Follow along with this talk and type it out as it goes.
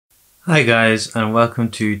Hi guys, and welcome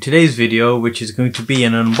to today's video, which is going to be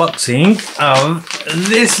an unboxing of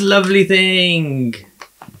this lovely thing.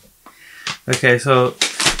 Okay, so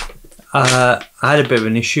I had a bit of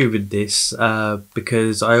an issue with this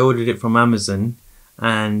because I ordered it from Amazon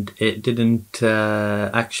and it didn't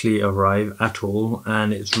actually arrive at all,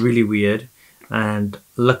 and it's really weird. And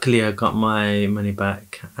luckily I got my money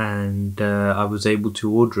back, and I was able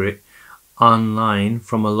to order it online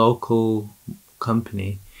from a local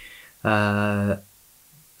company. And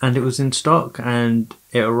it was in stock and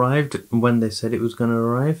it arrived when they said it was going to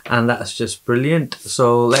arrive, and that's just brilliant.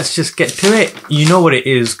 So let's just get to it. You know what it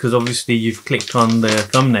is because obviously you've clicked on the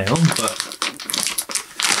thumbnail, but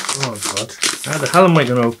oh god, how the hell am I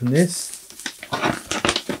going to open this?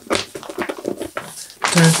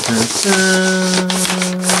 Dun, dun, dun.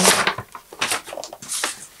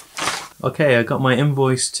 Okay, I got my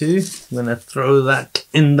invoice too. I'm going to throw that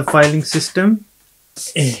in the filing system.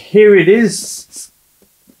 Here it is.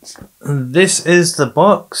 This is the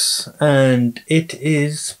box, and it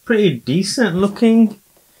is pretty decent looking.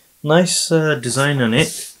 Nice design on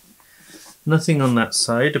it. Nothing on that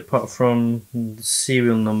side apart from the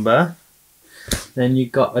serial number. Then you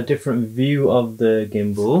got a different view of the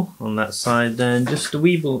gimbal on that side. Then just the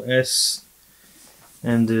weebill-s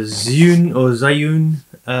and the Zhiyun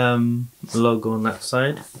logo on that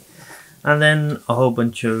side. And then a whole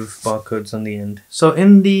bunch of barcodes on the end. So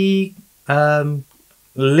in the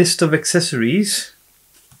list of accessories,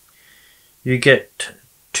 you get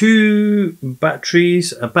 2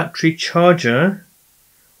 batteries, a battery charger,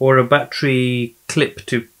 or a battery clip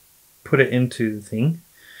to put it into the thing,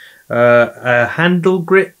 a handle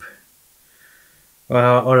grip,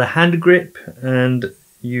 or a hand grip, and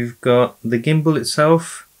you've got the gimbal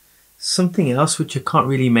itself, something else which I can't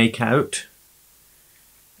really make out.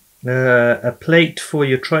 A plate for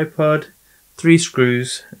your tripod, 3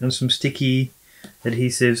 screws and some sticky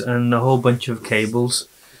adhesives, and a whole bunch of cables.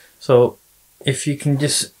 So if you can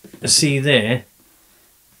just see there,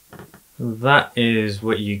 that is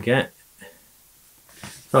what you get.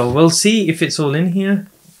 So we'll see if it's all in here.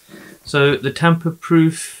 So the tamper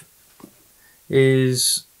proof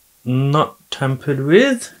is not tampered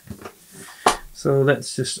with. So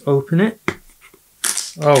let's just open it.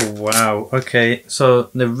 Oh wow, okay, so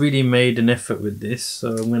they've really made an effort with this, so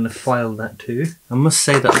I'm going to file that too. I must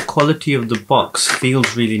say that the quality of the box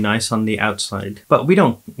feels really nice on the outside, but we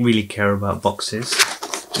don't really care about boxes.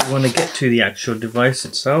 We want to get to the actual device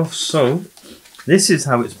itself, so this is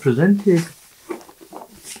how it's presented.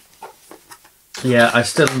 Yeah, I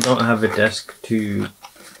still don't have a desk to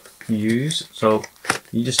use, so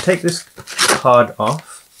you just take this card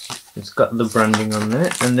off. It's got the branding on there,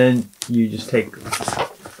 and then you just take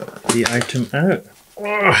the item out.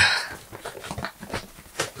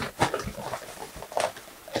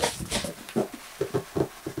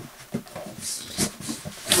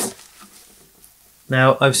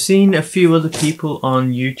 Now, I've seen a few other people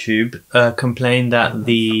on YouTube complain that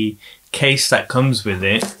the case that comes with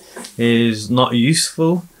it is not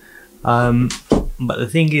useful. But the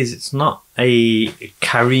thing is, it's not a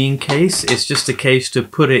carrying case, it's just a case to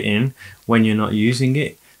put it in when you're not using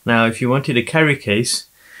it. Now, if you wanted a carry case,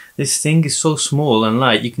 this thing is so small and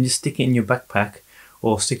light, you can just stick it in your backpack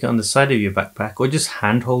or stick it on the side of your backpack or just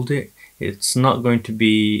handhold it. It's not going to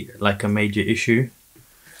be like a major issue.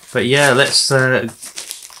 But yeah, let's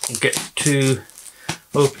get to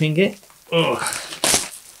opening it.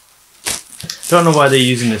 Don't know why they're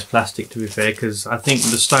using this plastic, to be fair, because I think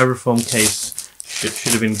the styrofoam case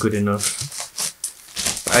should have been good enough.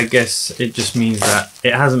 I guess it just means that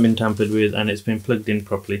it hasn't been tampered with and it's been plugged in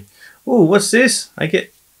properly. Oh, what's this?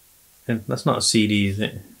 That's not a CD, is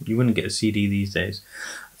it? You wouldn't get a CD these days.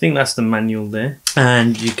 I think that's the manual there.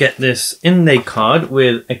 And you get this inlay card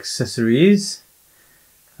with accessories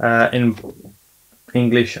in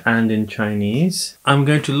English and in Chinese. I'm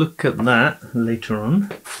going to look at that later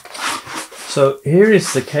on. So here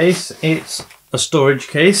is the case. It's a storage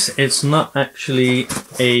case. It's not actually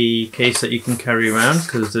a case that you can carry around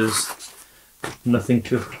because there's nothing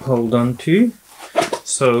to hold on to.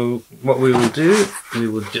 So what we will do, we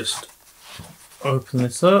will just open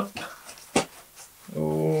this up.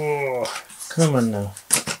 Oh, come on now.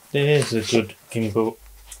 There's a good gimbal.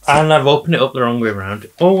 And I've opened it up the wrong way around.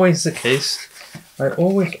 Always the case. I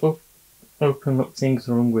always open up things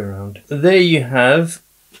the wrong way around. There you have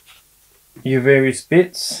your various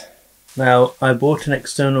bits. Now, I bought an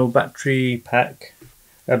external battery pack,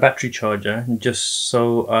 a battery charger, just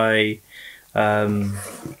so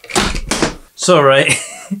sorry,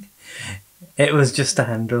 it was just a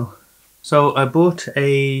handle. So I bought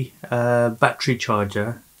a battery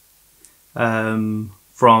charger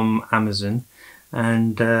from Amazon,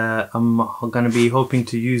 and I'm going to be hoping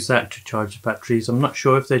to use that to charge the batteries. I'm not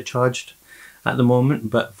sure if they're charged at the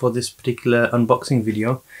moment, but for this particular unboxing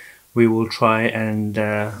video we will try and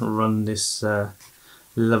run this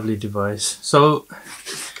lovely device. So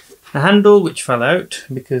the handle, which fell out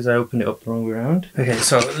because I opened it up the wrong way around. Okay,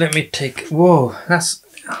 so let me take, whoa, that's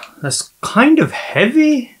kind of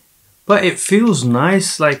heavy, but it feels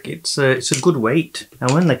nice, like it's a good weight.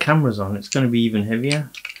 And when the camera's on, it's going to be even heavier.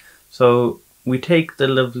 So we take the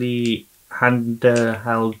lovely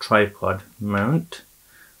handheld tripod mount,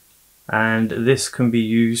 and this can be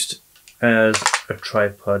used as a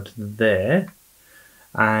tripod there,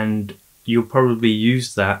 and you'll probably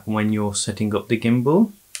use that when you're setting up the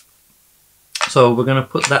gimbal. So we're going to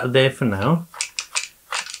put that there for now,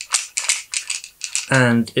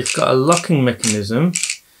 and it's got a locking mechanism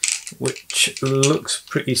which looks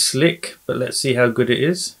pretty slick, but let's see how good it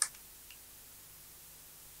is.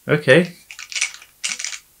 Okay,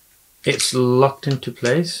 it's locked into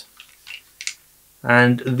place,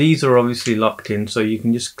 and these are obviously locked in, so you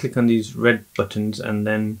can just click on these red buttons and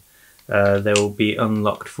then they will be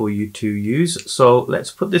unlocked for you to use. So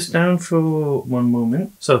let's put this down for one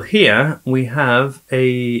moment. So here we have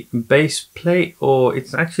a base plate, or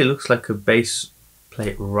it actually looks like a base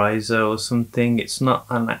plate riser or something. It's not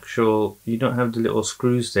an actual, you don't have the little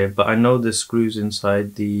screws there, but I know there's screws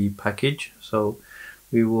inside the package, so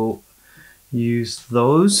we will use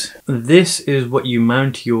those. This is what you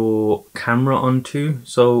mount your camera onto,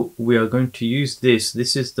 so we are going to use this.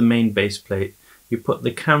 This is the main base plate. You put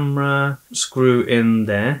the camera screw in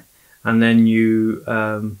there, and then you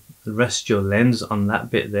rest your lens on that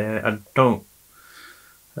bit there. I don't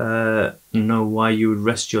know why you would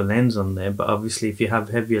rest your lens on there, but obviously if you have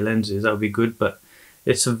heavier lenses that would be good, but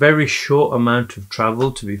it's a very short amount of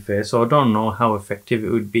travel, to be fair, so I don't know how effective it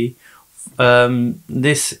would be.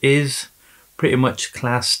 This is pretty much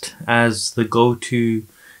classed as the go-to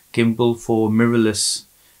gimbal for mirrorless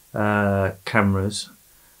cameras,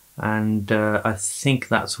 and I think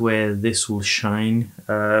that's where this will shine,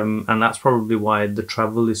 and that's probably why the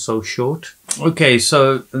travel is so short. Okay,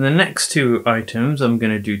 so the next two items I'm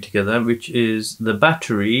going to do together, which is the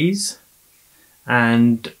batteries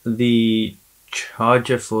and the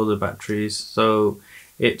charger for the batteries. So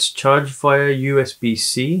it's charged via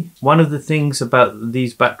USB-C. One of the things about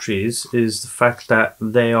these batteries is the fact that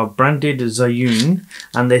they are branded Zhiyun,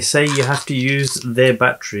 and they say you have to use their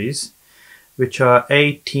batteries, which are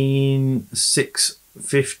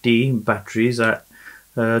 18650 batteries at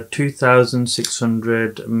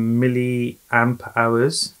 2600 milliamp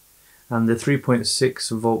hours, and the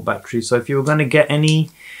 3.6 volt battery. So if you were going to get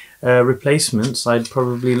any replacements, I'd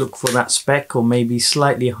probably look for that spec, or maybe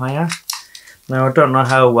slightly higher. Now I don't know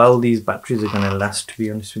how well these batteries are going to last, to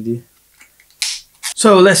be honest with you.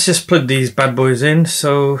 So let's just plug these bad boys in.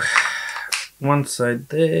 So one side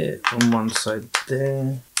there and one side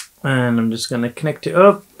there, and I'm just going to connect it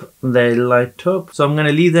up. They light up, so I'm going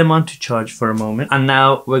to leave them on to charge for a moment, and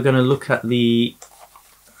now we're going to look at the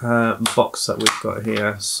box that we've got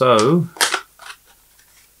here. So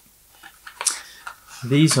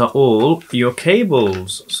these are all your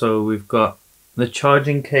cables. So we've got the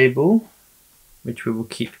charging cable, which we will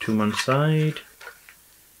keep to one side.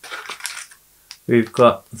 We've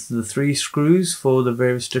got the 3 screws for the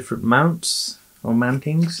various different mounts or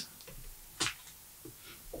mountings.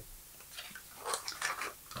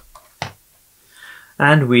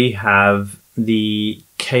 And we have the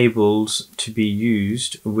cables to be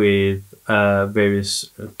used with various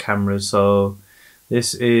cameras. So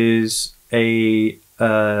this is a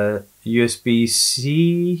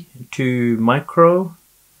USB-C to micro.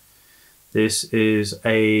 This is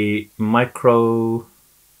a micro.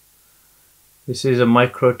 This is a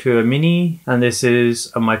micro to a mini, and this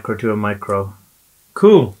is a micro to a micro.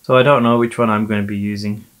 Cool. So I don't know which one I'm going to be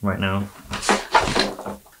using right now.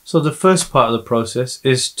 So the first part of the process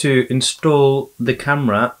is to install the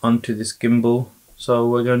camera onto this gimbal. So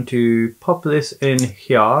we're going to pop this in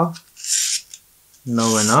here.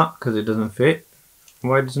 No, we're not, because it doesn't fit.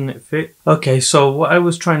 Why doesn't it fit? Okay, so what I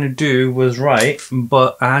was trying to do was right,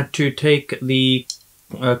 but I had to take the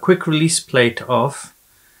quick release plate off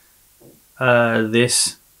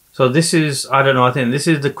this. So this is, I don't know, I think this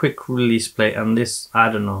is the quick release plate, and this, I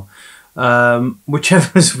don't know.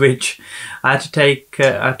 Whichever is which. I had to take,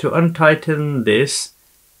 I had to untighten this,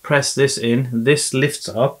 press this in, this lifts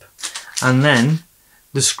up, and then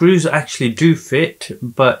the screws actually do fit,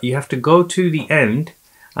 but you have to go to the end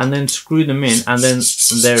and then screw them in, and then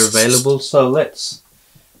they're available. So let's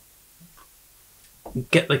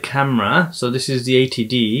get the camera. So this is the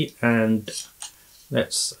ATD, and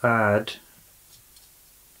let's add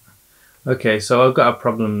Okay, so I've got a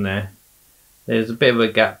problem there. There's a bit of a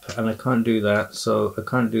gap and I can't do that, so I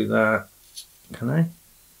can't do that. Can I?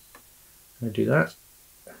 Can I do that?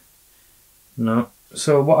 No.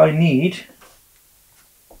 So what I need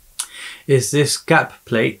is this gap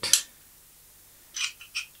plate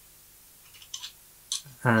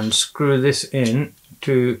and screw this in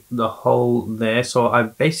to the hole there. So I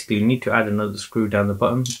basically need to add another screw down the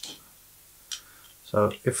bottom.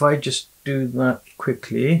 So if I just do that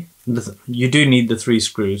quickly, you do need the 3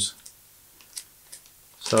 screws.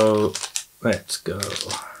 So let's go.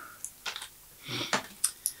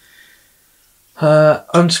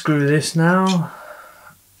 Unscrew this now.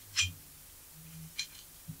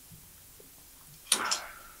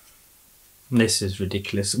 This is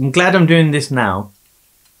ridiculous. I'm glad I'm doing this now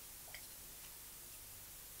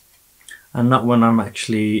and not when I'm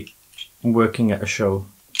actually working at a show.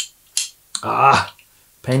 Ah,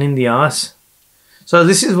 pain in the ass. So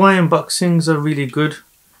this is why unboxings are really good,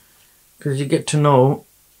 because you get to know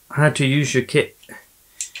how to use your kit.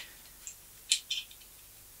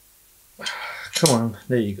 Come on,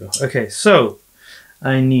 there you go. Okay, so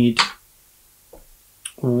I need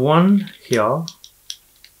 1 here.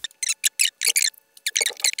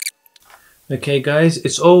 Okay guys,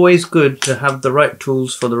 it's always good to have the right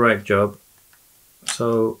tools for the right job.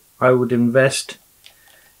 So I would invest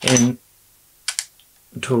in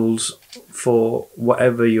tools for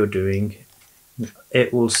whatever you're doing.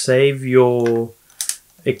 It will save your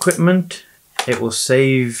equipment, it will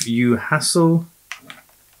save you hassle,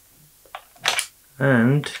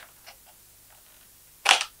 and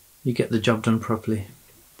you get the job done properly.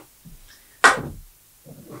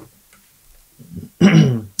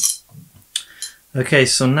 Okay,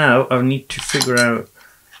 so now I need to figure out,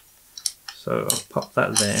 so I'll pop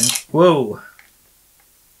that there. Whoa!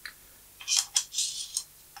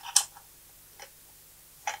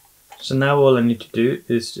 So now all I need to do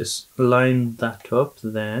is just line that up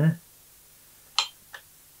there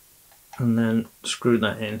and then screw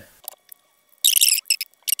that in.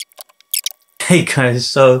 Hey guys,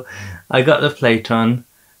 so I got the plate on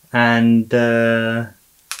and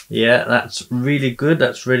yeah, that's really good,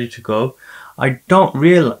 that's ready to go. I don't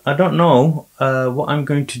know what I'm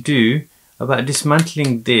going to do about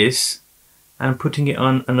dismantling this and putting it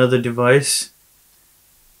on another device.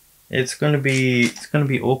 It's gonna be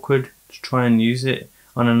awkward to try and use it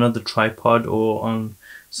on another tripod or on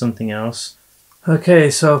something else.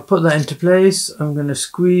 Okay, so I've put that into place. I'm gonna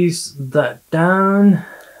squeeze that down.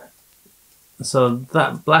 So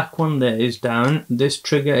that black one there is down. This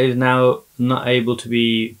trigger is now not able to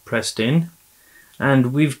be pressed in.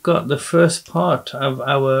 And we've got the first part of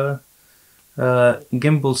our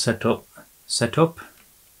gimbal setup.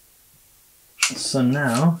 So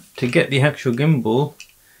now, to get the actual gimbal,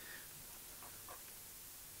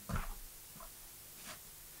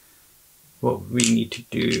 what we need to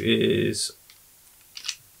do is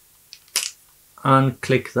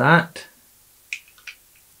unclick that.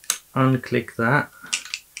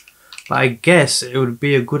 But I guess it would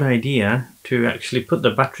be a good idea to actually put the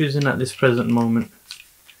batteries in at this present moment.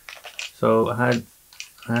 So I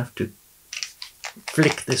have to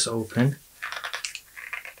flick this open.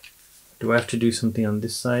 Do I have to do something on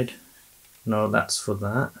this side? No, that's for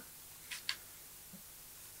that.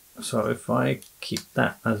 So if I keep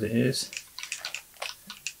that as it is.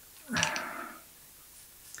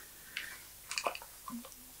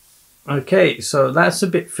 Okay, so that's a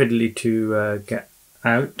bit fiddly to get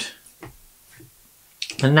out.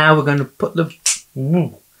 And now we're going to put the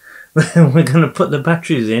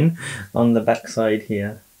batteries in on the back side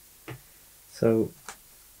here. So,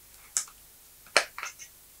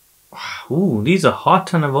 ooh, these are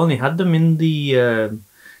hot, and I've only had them in the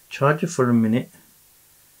charger for a minute.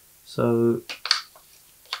 So,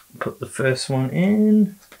 put the first one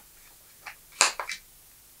in.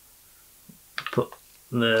 Put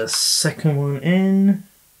the second one in.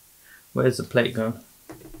 Where's the plate gone?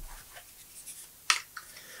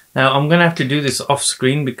 Now I'm going to have to do this off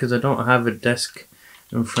screen because I don't have a desk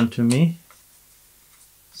in front of me.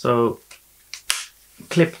 So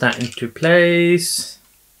clip that into place.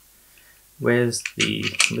 Where's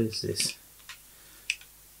this?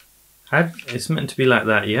 It's meant to be like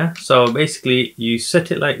that, yeah? So basically you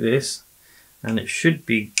set it like this and it should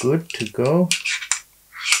be good to go.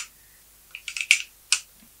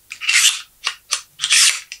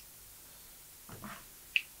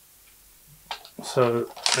 So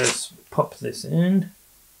let's pop this in.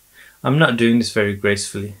 I'm not doing this very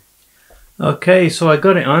gracefully. Okay, so I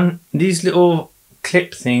got it on. These little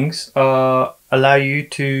clip things allow you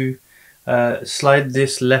to slide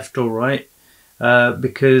this left or right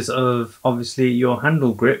because of obviously your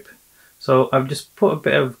handle grip. So I've just put a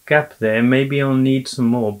bit of gap there. Maybe I'll need some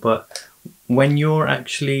more, but when you're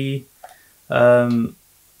actually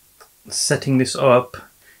setting this up,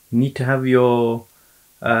 you need to have your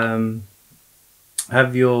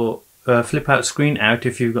flip out screen out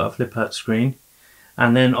if you've got a flip out screen,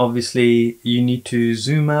 and then obviously you need to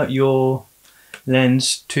zoom out your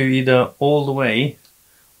lens to either all the way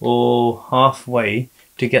or halfway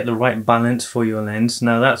to get the right balance for your lens.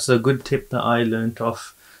 Now that's a good tip that I learned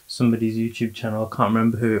off somebody's YouTube channel. I can't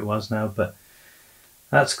remember who it was now, but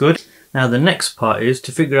that's good. Now the next part is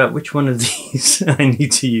to figure out which one of these I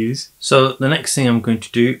need to use. So the next thing I'm going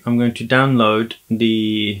to do, I'm going to download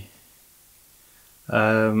the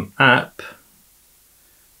app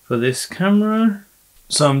for this camera.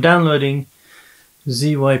 So I'm downloading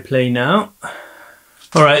ZY Play now.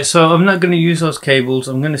 Alright, so I'm not going to use those cables.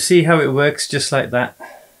 I'm going to see how it works just like that,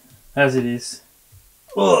 as it is.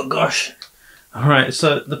 Oh gosh. Alright,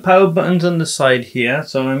 so the power button's on the side here,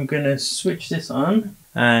 so I'm going to switch this on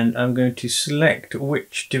and I'm going to select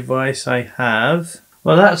which device I have.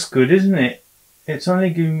 Well, that's good, isn't it? It's only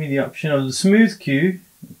giving me the option of the Smooth Q,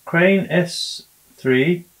 Crane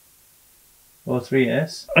S3 or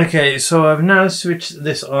 3S. Okay, so I've now switched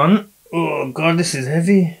this on. Oh god, this is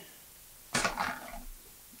heavy.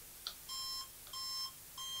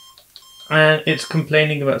 And it's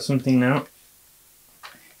complaining about something now.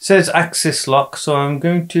 It says axis lock, so I'm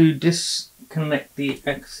going to disconnect the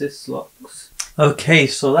axis locks. Okay,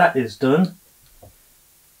 so that is done.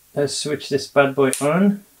 Let's switch this bad boy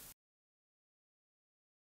on.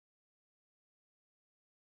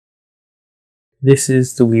 This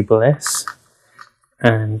is the weebill-s,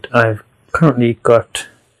 and I've currently got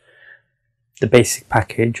the basic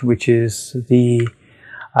package, which is the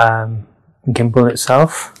gimbal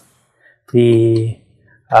itself, the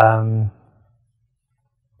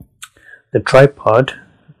tripod,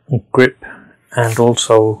 grip, and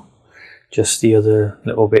also just the other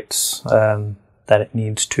little bits that it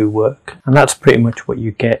needs to work. And that's pretty much what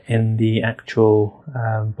you get in the actual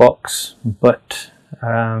box. But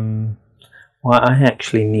what I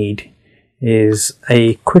actually need is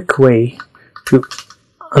a quick way to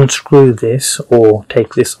unscrew this or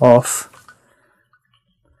take this off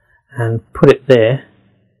and put it there,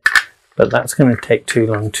 but that's going to take too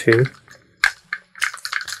long too.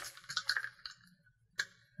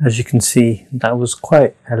 As you can see, that was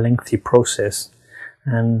quite a lengthy process,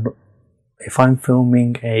 and if I'm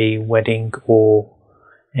filming a wedding or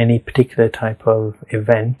any particular type of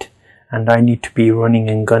event and I need to be running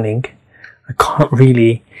and gunning, I can't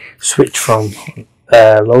really switch from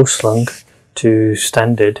low slung to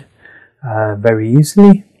standard very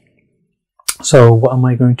easily. So what am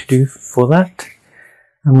I going to do for that?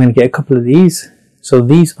 I'm going to get a couple of these. So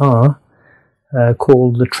these are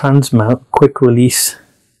called the Transmount Quick Release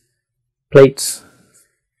plates,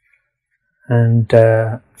 and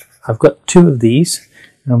I've got two of these.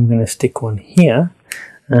 I'm going to stick one here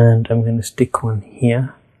and I'm going to stick one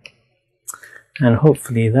here, and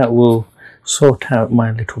hopefully that will sort out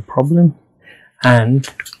my little problem. And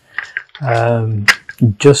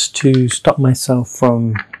just to stop myself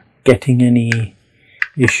from getting any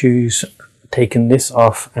issues, taking this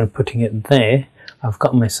off and putting it there, I've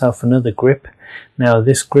got myself another grip. Now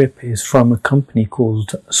this grip is from a company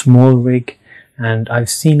called Small Rig, and I've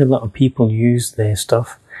seen a lot of people use their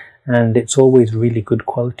stuff and it's always really good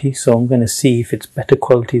quality. So I'm going to see if it's better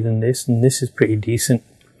quality than this, and this is pretty decent.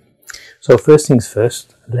 So first things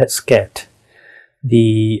first, let's get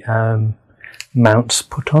the mounts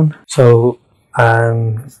put on. So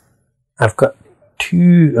I've got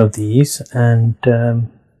two of these, and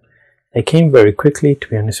they came very quickly, to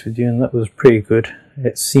be honest with you, and that was pretty good.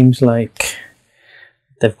 It seems like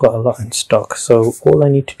they've got a lot in stock. So all I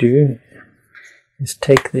need to do is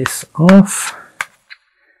take this off.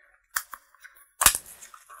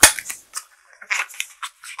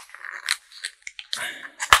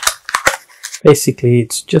 Basically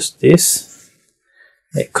it's just this.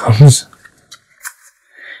 It comes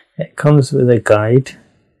with a guide.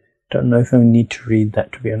 Don't know if I need to read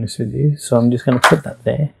that, to be honest with you, so I'm just going to put that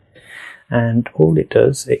there. And all it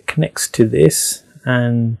does, it connects to this,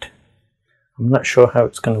 and I'm not sure how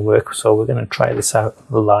it's going to work, so we're going to try this out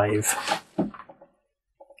live.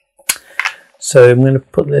 So I'm going to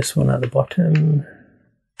put this one at the bottom.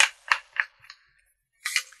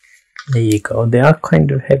 There you go. They are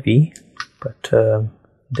kind of heavy, but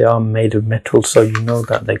they are made of metal, so you know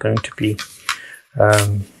that they're going to be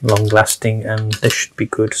long lasting, and they should be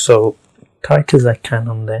good. So tight as I can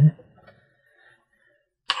on there.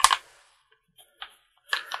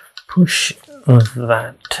 Push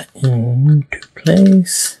that into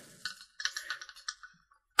place,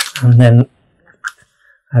 and then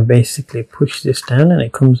I basically push this down and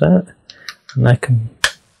it comes out, and I can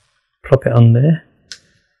plop it on there.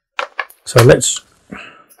 So let's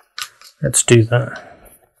do that.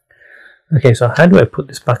 Okay, so how do I put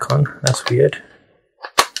this back on? That's weird.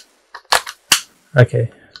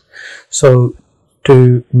 Okay, so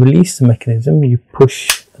to release the mechanism, you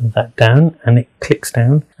push that down and it clicks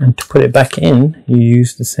down, and to put it back in, you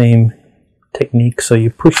use the same technique. So you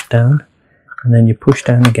push down and then you push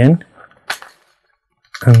down again,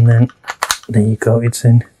 and then there you go, it's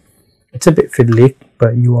in. It's a bit fiddly,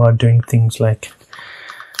 but you are doing things like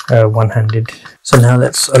one-handed. So now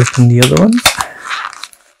let's open the other one.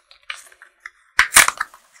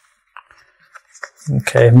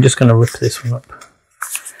 Okay, I'm just going to rip this one up.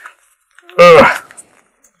 Ugh.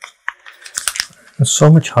 It's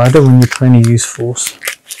so much harder when you're trying to use force.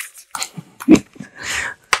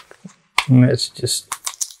 Let's just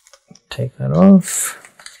take that off.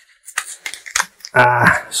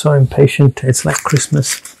 Ah, so impatient. It's like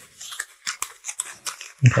Christmas.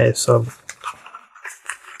 Okay, so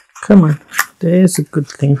come on, there's a good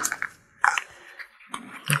thing.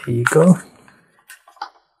 There you go.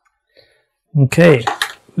 Okay,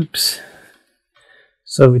 oops.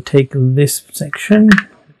 So we take this section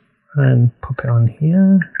and pop it on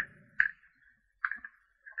here.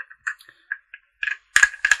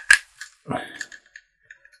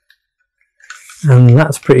 And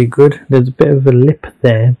that's pretty good. There's a bit of a lip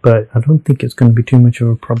there, but I don't think it's going to be too much of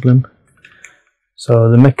a problem.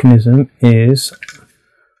 So the mechanism is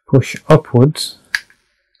push upwards.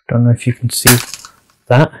 Don't know if you can see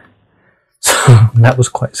that. So that was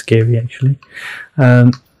quite scary actually.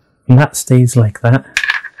 And that stays like that.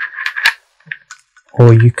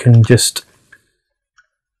 Or you can just,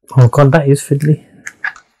 oh god, that is fiddly.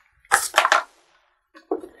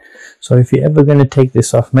 So if you're ever going to take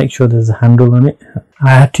this off, make sure there's a handle on it.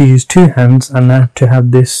 I had to use two hands, and I had to have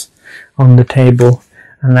this on the table,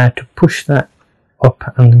 and I had to push that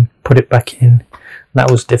up and then put it back in. That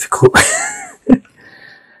was difficult.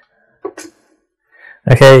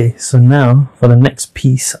 Okay, so now for the next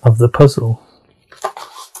piece of the puzzle.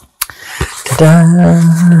 Ta-da!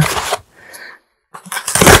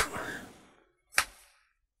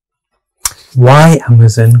 Why,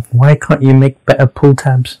 Amazon? Why can't you make better pull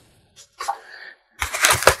tabs?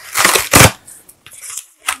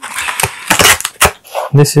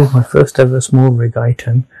 This is my first ever small rig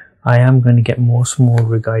item. I am going to get more small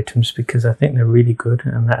rig items because I think they're really good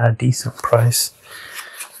and they're at a decent price.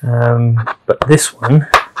 But this one,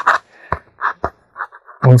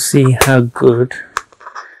 we'll see how good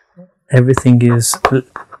everything is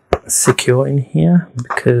secure in here,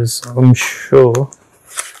 because I'm sure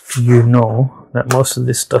you know that most of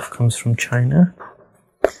this stuff comes from China.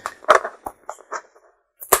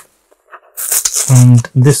 And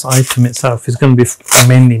this item itself is going to be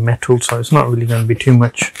mainly metal, so it's not really going to be too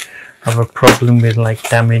much of a problem with like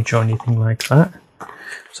damage or anything like that.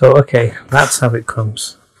 So okay, that's how it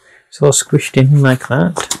comes. It's all squished in like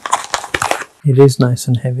that. It is nice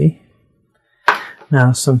and heavy.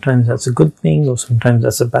 Now sometimes that's a good thing or sometimes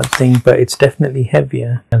that's a bad thing, but it's definitely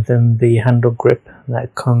heavier than the handle grip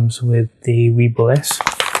that comes with the weebill-s.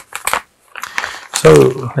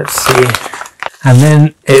 So let's see. And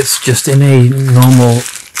then it's just in a normal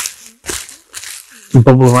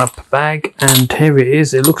bubble wrap bag, and here it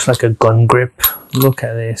is. It looks like a gun grip. Look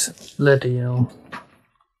at this, bloody hell!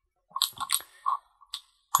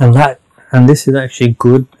 And this is actually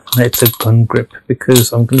good that it's a gun grip,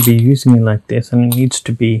 because I'm going to be using it like this, and it needs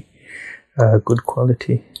to be good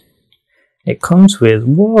quality. It comes with,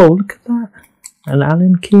 whoa, look at that, an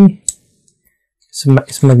Allen key.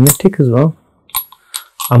 It's magnetic as well.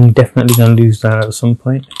 I'm definitely going to lose that at some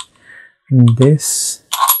point. And this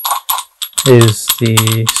is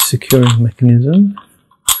the securing mechanism.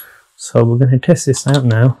 So we're going to test this out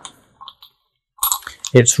now.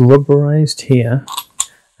 It's rubberized here,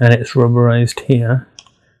 and it's rubberized here,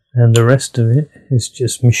 and the rest of it is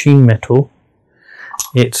just machine metal.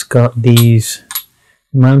 It's got these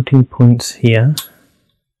mounting points here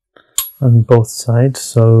on both sides,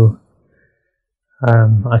 so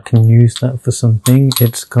I can use that for something.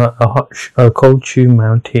 It's got a cold shoe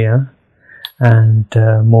mount here, and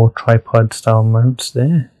more tripod style mounts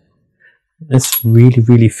there. It's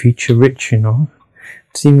really feature rich, you know.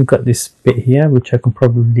 It's even got this bit here which I can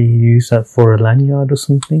probably use that for a lanyard or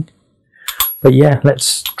something. But yeah,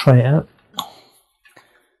 let's try it out.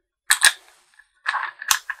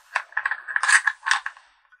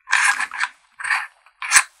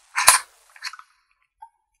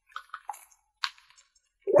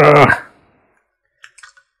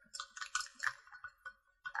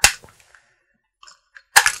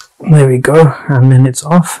 There we go, and then it's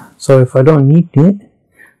off. So if I don't need it,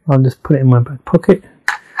 I'll just put it in my back pocket.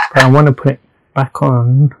 But I want to put it back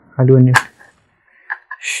on. How do I do?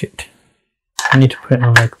 Shit. I need to put it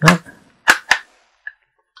on like that.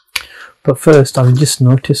 But first, I've just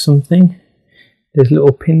noticed something. There's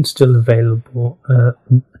little pins still available.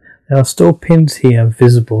 There are still pins here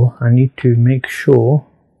visible. I need to make sure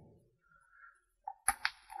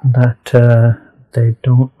that they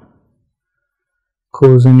don't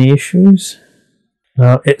cause any issues.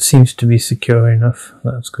 Now it seems to be secure enough.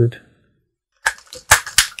 That's good.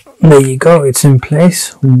 There you go, it's in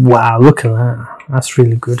place. Wow, look at that. That's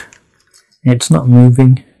really good. It's not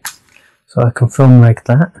moving, so I can film like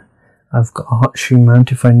that. I've got a hot shoe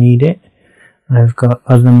mount if I need it. I've got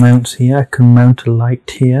other mounts here. I can mount a light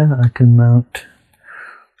here. I can mount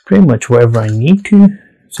pretty much wherever I need to.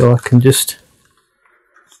 So I can just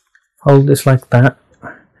hold this like that.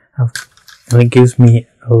 And it gives me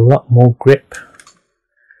a lot more grip.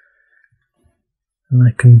 And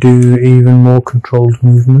I can do even more controlled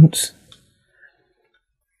movements.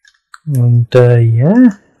 And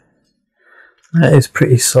yeah, that is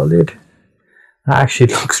pretty solid. That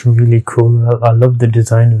actually looks really cool. I love the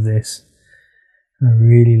design of this. I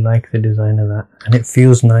really like the design of that, and it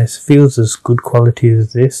feels nice. It feels as good quality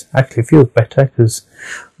as this. Actually, it feels better because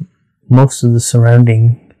most of the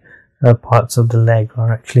surrounding parts of the leg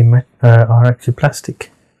are actually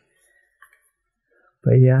plastic.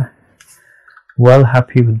 But yeah, well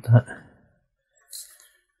happy with that.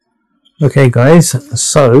 Okay, guys.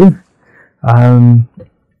 So,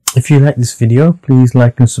 if you like this video, please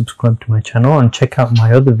like and subscribe to my channel and check out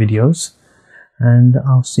my other videos. And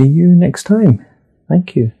I'll see you next time.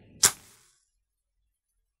 Thank you.